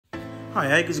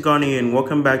Hi, Igoodsgh and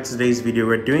welcome back to today's video.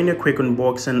 We're doing a quick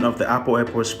unboxing of the Apple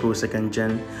Airpods Pro 2nd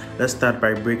Gen. Let's start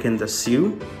by breaking the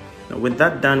seal. Now, with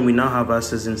that done, we now have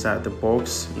access inside the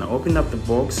box. Now open up the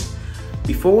box.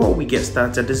 Before we get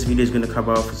started, this video is going to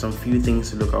cover off some few things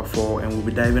to look out for, and we'll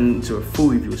be diving into a full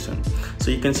review soon.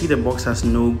 So you can see the box has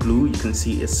no glue. You can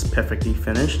see it's perfectly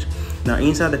finished. Now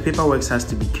inside, the paperwork has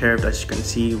to be curved, as you can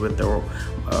see, with the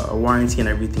warranty and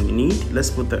everything you need. Let's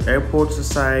put the AirPods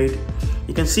aside.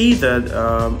 You can see that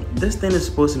this thing is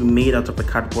supposed to be made out of a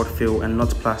cardboard fill and not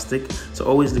plastic, so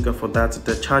always look out for that.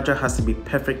 The charger has to be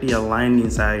perfectly aligned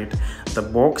inside the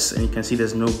box, and you can see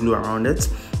there's no glue around it.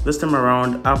 This time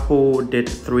around, Apple did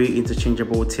 3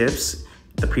 interchangeable tips.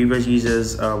 The previous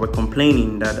users were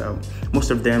complaining that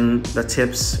most of them, the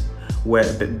tips were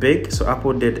a bit big, so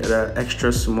Apple did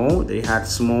extra small. They had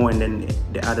small and then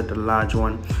they added a large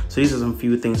one. So these are some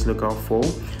few things to look out for.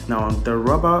 Now the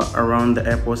rubber around the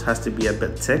AirPods has to be a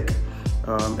bit thick.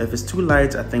 If it's too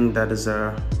light, I think that is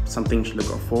something you should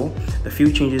look out for. The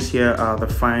few changes here are the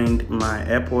Find My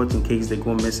AirPods in case they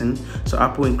go missing. So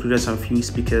Apple included some few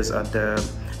speakers at the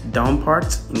down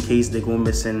part in case they go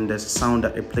missing. There's a sound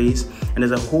that it plays, and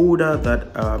there's a holder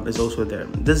that is also there.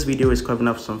 This video is covering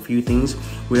up some few things.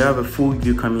 We have a full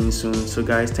review coming soon. So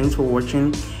guys, thanks for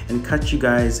watching, and catch you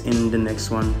guys in the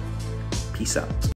next one. Peace out.